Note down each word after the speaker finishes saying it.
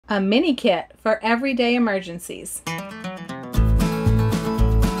a mini kit for everyday emergencies.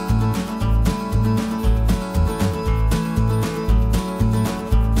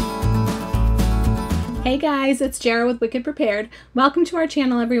 Hey guys, it's Jara with Wicked Prepared. Welcome to our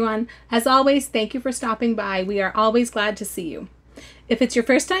channel, everyone. As always, thank you for stopping by. We are always glad to see you. If it's your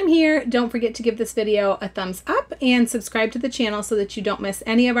first time here, don't forget to give this video a thumbs up and subscribe to the channel so that you don't miss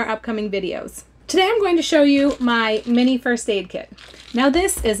any of our upcoming videos. Today I'm going to show you my mini first aid kit. Now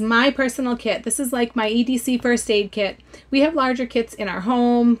this is my personal kit. This is like my EDC First Aid kit. We have larger kits in our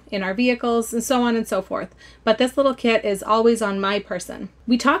home, in our vehicles, and so on and so forth. But this little kit is always on my person.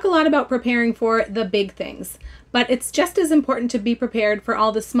 We talk a lot about preparing for the big things, but it's just as important to be prepared for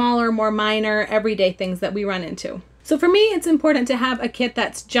all the smaller, more minor, everyday things that we run into. So for me, it's important to have a kit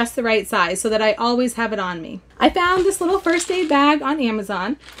that's just the right size so that I always have it on me. I found this little first aid bag on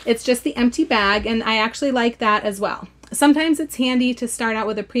Amazon. It's just the empty bag, and I actually like that as well. Sometimes it's handy to start out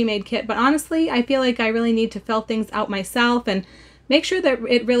with a pre-made kit, but honestly, I feel like I really need to fill things out myself and make sure that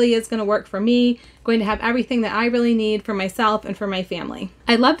it really is going to work for me, going to have everything that I really need for myself and for my family.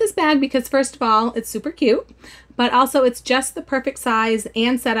 I love this bag because first of all, it's super cute, but also it's just the perfect size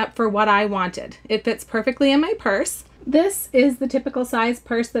and setup for what I wanted. It fits perfectly in my purse. This is the typical size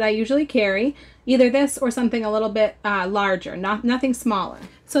purse that I usually carry, either this or something a little bit larger, nothing smaller.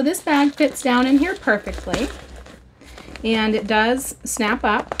 So this bag fits down in here perfectly, and it does snap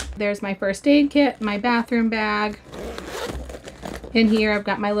up. There's my first aid kit, my bathroom bag. In here I've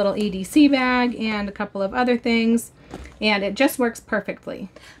got my little EDC bag and a couple of other things, and it just works perfectly.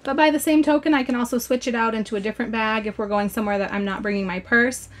 But by the same token, I can also switch it out into a different bag if we're going somewhere that I'm not bringing my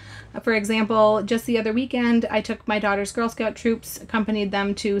purse. For example, just the other weekend, I took my daughter's Girl Scout troops, accompanied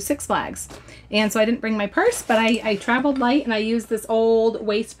them to Six Flags. And so I didn't bring my purse, but I traveled light and I used this old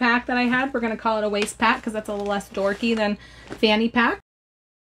waist pack that I had. We're going to call it a waist pack because that's a little less dorky than fanny pack.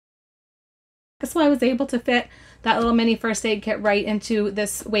 So I was able to fit that little mini first aid kit right into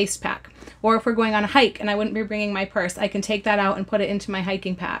this waist pack. Or if we're going on a hike and I wouldn't be bringing my purse, I can take that out and put it into my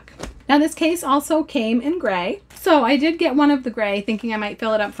hiking pack. Now this case also came in gray. So I did get one of the gray thinking I might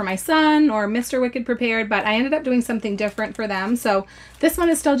fill it up for my son or Mr. Wicked Prepared, but I ended up doing something different for them. So this one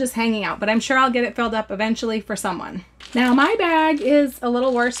is still just hanging out, but I'm sure I'll get it filled up eventually for someone. Now my bag is a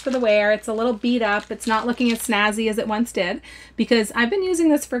little worse for the wear. It's a little beat up. It's not looking as snazzy as it once did because I've been using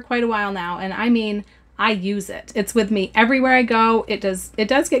this for quite a while now, and I mean, I use it. It's with me everywhere I go. It does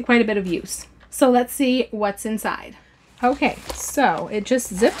get quite a bit of use. So let's see what's inside. Okay, so it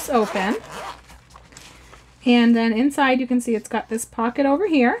just zips open, and then inside you can see it's got this pocket over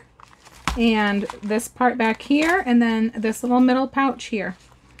here and this part back here, and then this little middle pouch here.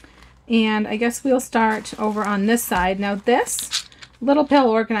 And I guess we'll start over on this side. Now this little pill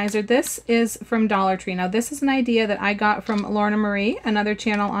organizer, this is from Dollar Tree. Now this is an idea that I got from Lorna Marie, another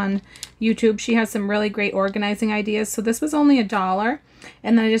channel on YouTube. She has some really great organizing ideas. So this was only $1,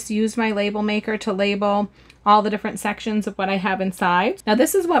 and then I just used my label maker to label all the different sections of what I have inside. Now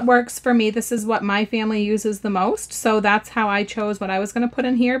this is what works for me. This is what my family uses the most. So that's how I chose what I was going to put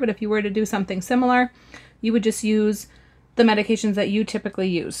in here. But if you were to do something similar, you would just use the medications that you typically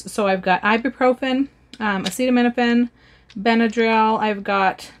use. So I've got ibuprofen, acetaminophen, Benadryl. I've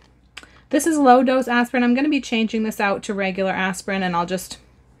got, this is low dose aspirin. I'm going to be changing this out to regular aspirin, and I'll just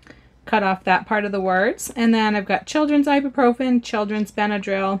cut off that part of the words. And then I've got children's ibuprofen, children's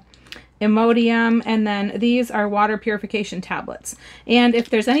Benadryl, Imodium, and then these are water purification tablets. And if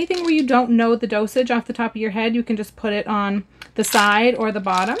there's anything where you don't know the dosage off the top of your head, you can just put it on the side or the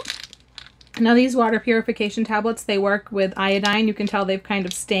bottom. Now these water purification tablets, they work with iodine. You can tell they've kind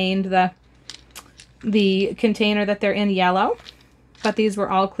of stained the container that they're in yellow, but these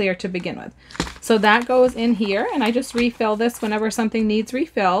were all clear to begin with. So that goes in here, and I just refill this whenever something needs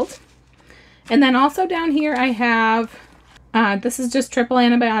refilled. And then also down here I have this is just triple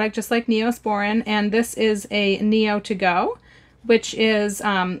antibiotic, just like Neosporin, and this is a Neo to go, which is,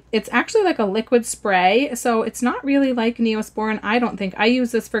 it's actually like a liquid spray, so it's not really like Neosporin, I don't think. I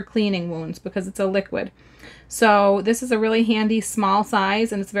use this for cleaning wounds because it's a liquid. So this is a really handy small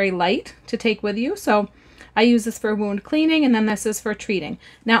size, and it's very light to take with you, so I use this for wound cleaning, and then this is for treating.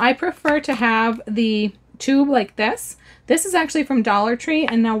 Now I prefer to have the tube like this. This is actually from Dollar Tree,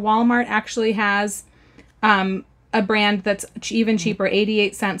 and now Walmart actually has a brand that's even cheaper,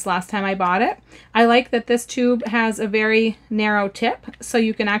 88 cents last time I bought it. I like that this tube has a very narrow tip, so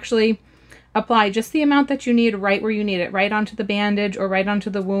you can actually apply just the amount that you need right where you need it, right onto the bandage or right onto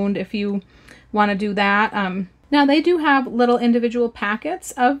the wound if you want to do that. Now they do have little individual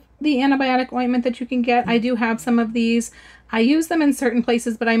packets of the antibiotic ointment that you can get. I do have some of these. I use them in certain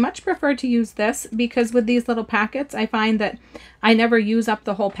places, but I much prefer to use this because with these little packets, I find that I never use up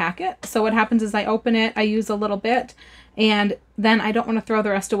the whole packet. So what happens is I open it, I use a little bit, and then I don't want to throw the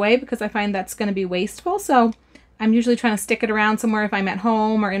rest away because I find that's going to be wasteful. So I'm usually trying to stick it around somewhere if I'm at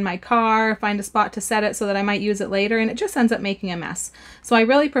home or in my car, find a spot to set it so that I might use it later, and it just ends up making a mess. So I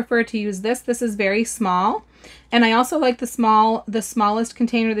really prefer to use this. This is very small, and I also like the smallest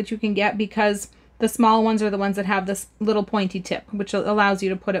container that you can get because the small ones are the ones that have this little pointy tip, which allows you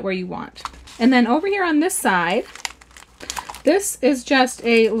to put it where you want. And then over here on this side, this is just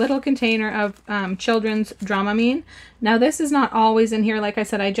a little container of children's Dramamine. Now this is not always in here. Like I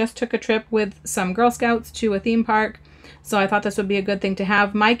said, I just took a trip with some Girl Scouts to a theme park, so I thought this would be a good thing to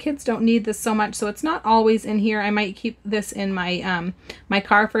have. My kids don't need this so much, so it's not always in here. I might keep this in my my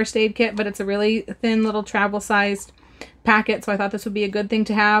car first aid kit, but it's a really thin little travel-sized packet, so I thought this would be a good thing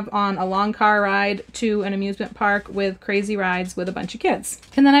to have on a long car ride to an amusement park with crazy rides with a bunch of kids.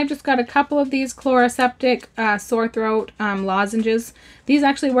 And then I've just got a couple of these chloroseptic sore throat lozenges. These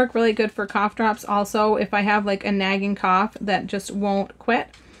actually work really good for cough drops also if I have like a nagging cough that just won't quit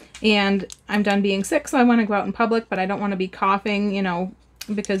and I'm done being sick, so I want to go out in public, but I don't want to be coughing, you know,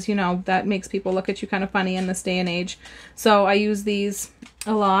 because, you know, that makes people look at you kind of funny in this day and age. So I use these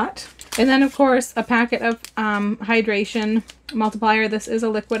a lot. And then, of course, a packet of hydration multiplier. This is a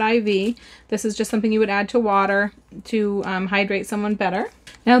liquid IV. This is just something you would add to water to hydrate someone better.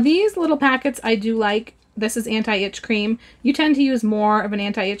 Now, these little packets I do like. This is anti-itch cream. You tend to use more of an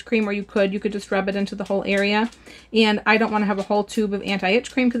anti-itch cream, or you could just rub it into the whole area. And I don't want to have a whole tube of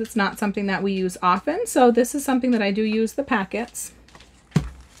anti-itch cream because it's not something that we use often. So this is something that I do use the packets.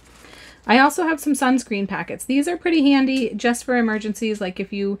 I also have some sunscreen packets. These are pretty handy just for emergencies, like if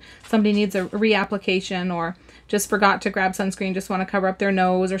somebody needs a reapplication or just forgot to grab sunscreen, just want to cover up their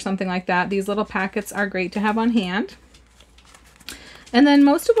nose or something like that. These little packets are great to have on hand. And then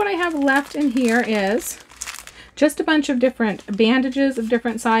most of what I have left in here is just a bunch of different bandages of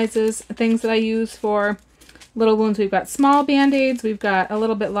different sizes, things that I use for little wounds. We've got small band-aids, we've got a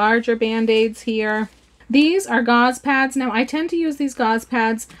little bit larger band-aids here. These are gauze pads. Now I tend to use these gauze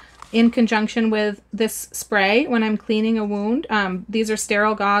pads in conjunction with this spray when I'm cleaning a wound. These are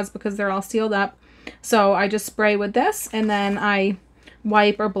sterile gauze because they're all sealed up. So I just spray with this and then I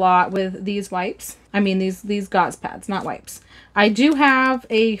wipe or blot with these wipes. I mean these gauze pads, not wipes. I do have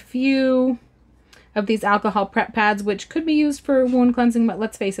a few of these alcohol prep pads which could be used for wound cleansing, but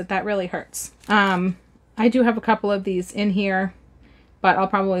let's face it, that really hurts. I do have a couple of these in here, but I'll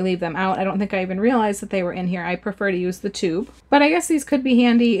probably leave them out. I don't think I even realized that they were in here. I prefer to use the tube. But I guess these could be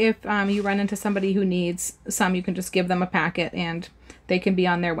handy if you run into somebody who needs some. You can just give them a packet and they can be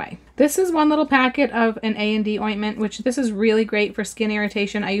on their way. This is one little packet of an A&D ointment, which this is really great for skin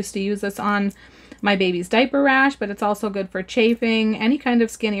irritation. I used to use this on my baby's diaper rash, but it's also good for chafing, any kind of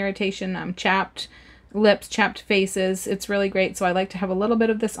skin irritation, chapped lips, chapped faces. It's really great, so I like to have a little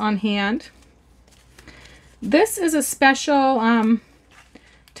bit of this on hand. This is a special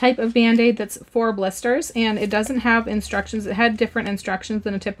type of Band-Aid that's for blisters, and it doesn't have instructions. It had different instructions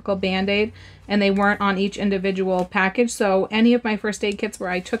than a typical Band-Aid, and they weren't on each individual package. So any of my first aid kits where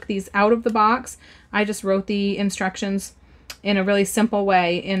I took these out of the box, I just wrote the instructions in a really simple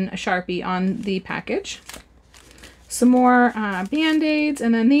way in a Sharpie on the package. Some more Band-Aids,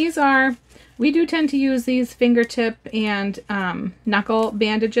 and then these are, we do tend to use these fingertip and knuckle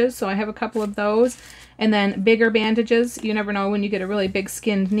bandages, so I have a couple of those. And then bigger bandages. You never know when you get a really big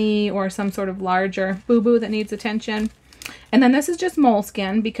skinned knee or some sort of larger boo-boo that needs attention. And then this is just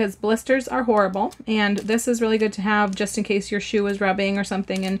moleskin because blisters are horrible. And this is really good to have just in case your shoe is rubbing or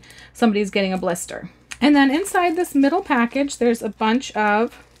something and somebody's getting a blister. And then inside this middle package, there's a bunch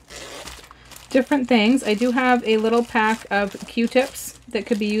of different things. I do have a little pack of Q-tips that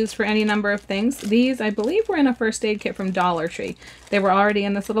could be used for any number of things. These, I believe, were in a first aid kit from Dollar Tree. They were already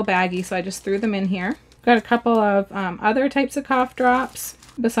in this little baggie, so I just threw them in here. Got a couple of other types of cough drops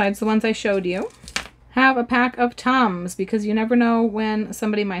besides the ones I showed you. Have a pack of Tums because you never know when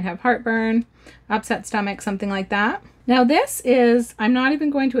somebody might have heartburn, upset stomach, something like that. Now this is, I'm not even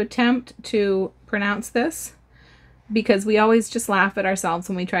going to attempt to pronounce this because we always just laugh at ourselves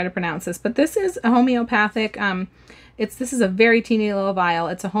when we try to pronounce this, but this is a homeopathic, this is a very teeny little vial.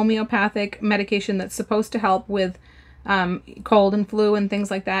 It's a homeopathic medication that's supposed to help with cold and flu and things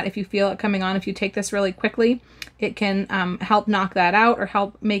like that. If you feel it coming on, if you take this really quickly, it can help knock that out or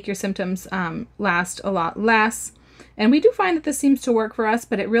help make your symptoms last a lot less. And we do find that this seems to work for us,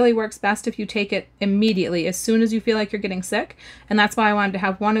 but it really works best if you take it immediately, as soon as you feel like you're getting sick. And that's why I wanted to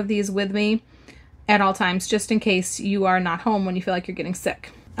have one of these with me at all times, just in case you are not home when you feel like you're getting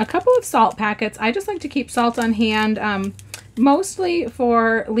sick. A couple of salt packets. I just like to keep salt on hand, mostly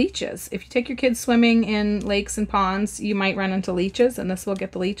for leeches. If you take your kids swimming in lakes and ponds, you might run into leeches, and this will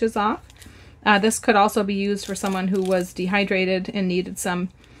get the leeches off. This could also be used for someone who was dehydrated and needed some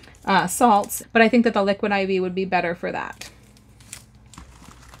salts, but I think that the liquid IV would be better for that.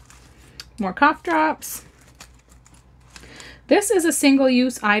 More cough drops. This is a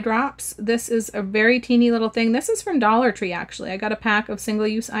single-use eye drops. This is a very teeny little thing. This is from Dollar Tree, actually. I got a pack of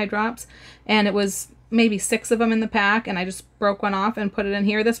single-use eye drops, and it was maybe 6 of them in the pack, and I just broke one off and put it in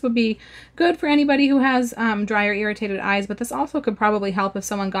here. This would be good for anybody who has dry or irritated eyes, but this also could probably help if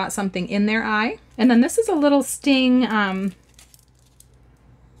someone got something in their eye. And then this is a little sting,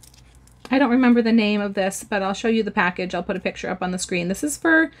 I don't remember the name of this, but I'll show you the package. I'll put a picture up on the screen. This is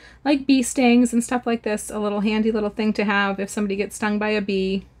for like bee stings and stuff like this. A little handy little thing to have if somebody gets stung by a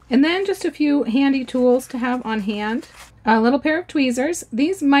bee. And then just a few handy tools to have on hand. A little pair of tweezers.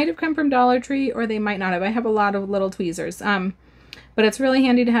 These might have come from Dollar Tree or they might not have. I have a lot of little tweezers. But it's really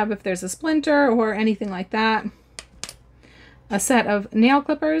handy to have if there's a splinter or anything like that. A set of nail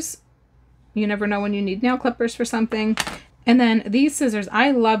clippers. You never know when you need nail clippers for something. And then these scissors, I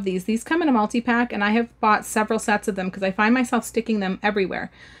love these. These come in a multi-pack, and I have bought several sets of them because I find myself sticking them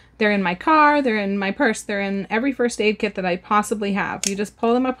everywhere. They're in my car, they're in my purse, they're in every first aid kit that I possibly have. You just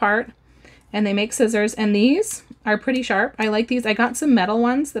pull them apart, and they make scissors. And these are pretty sharp. I like these. I got some metal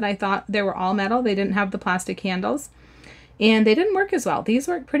ones that I thought they were all metal. They didn't have the plastic handles, and they didn't work as well. These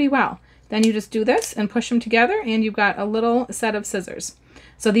work pretty well. Then you just do this and push them together, and you've got a little set of scissors.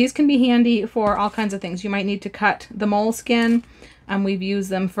 So these can be handy for all kinds of things. You might need to cut the moleskin. We've used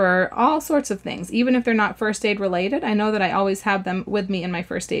them for all sorts of things, even if they're not first aid related. I know that I always have them with me in my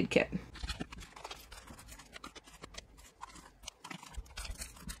first aid kit.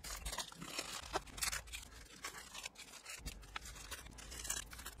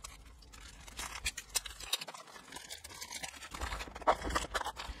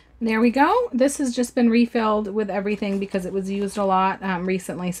 There we go. This has just been refilled with everything because it was used a lot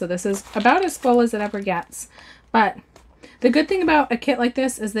recently. So this is about as full as it ever gets. But the good thing about a kit like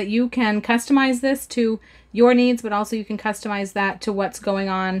this is that you can customize this to your needs, but also you can customize that to what's going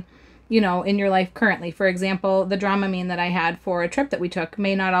on, you know, in your life currently. For example, the Dramamine that I had for a trip that we took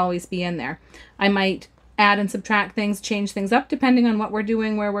may not always be in there. I might add and subtract things, change things up depending on what we're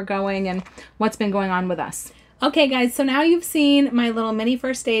doing, where we're going, and what's been going on with us. Okay guys, so now you've seen my little mini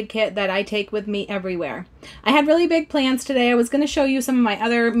first aid kit that I take with me everywhere. I had really big plans today. I was going to show you some of my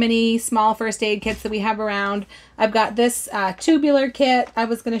other mini small first aid kits that we have around. I've got this tubular kit I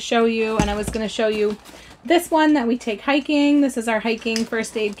was going to show you, and I was going to show you this one that we take hiking. This is our hiking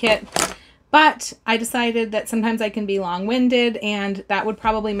first aid kit. But I decided that sometimes I can be long-winded, and that would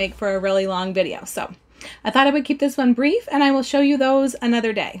probably make for a really long video. So I thought I would keep this one brief, and I will show you those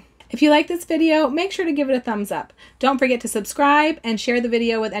another day. If you like this video, make sure to give it a thumbs up. Don't forget to subscribe and share the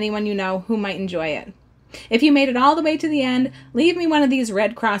video with anyone you know who might enjoy it. If you made it all the way to the end, leave me one of these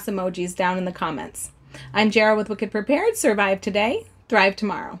red cross emojis down in the comments. I'm Jara with Wicked Prepared. Survive today, thrive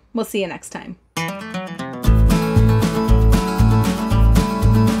tomorrow. We'll see you next time.